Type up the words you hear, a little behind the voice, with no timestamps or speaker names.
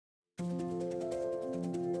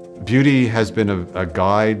Beauty has been a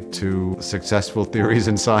guide to successful theories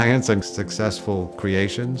in science and successful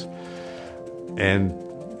creations. And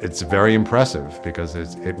it's very impressive because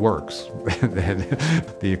it works.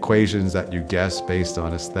 The equations that you guess based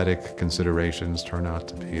on aesthetic considerations turn out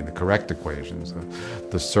to be the correct equations.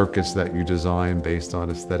 The circuits that you design based on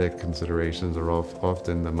aesthetic considerations are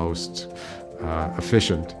often the most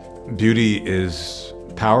efficient. Beauty is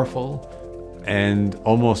powerful, and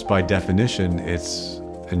almost by definition, it's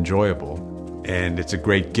enjoyable. And it's a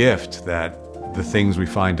great gift that the things we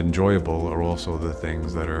find enjoyable are also the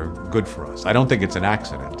things that are good for us. I don't think it's an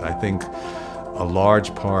accident. I think a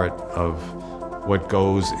large part of what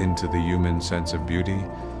goes into the human sense of beauty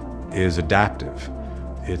is adaptive.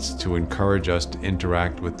 It's to encourage us to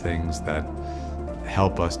interact with things that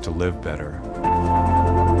help us to live better.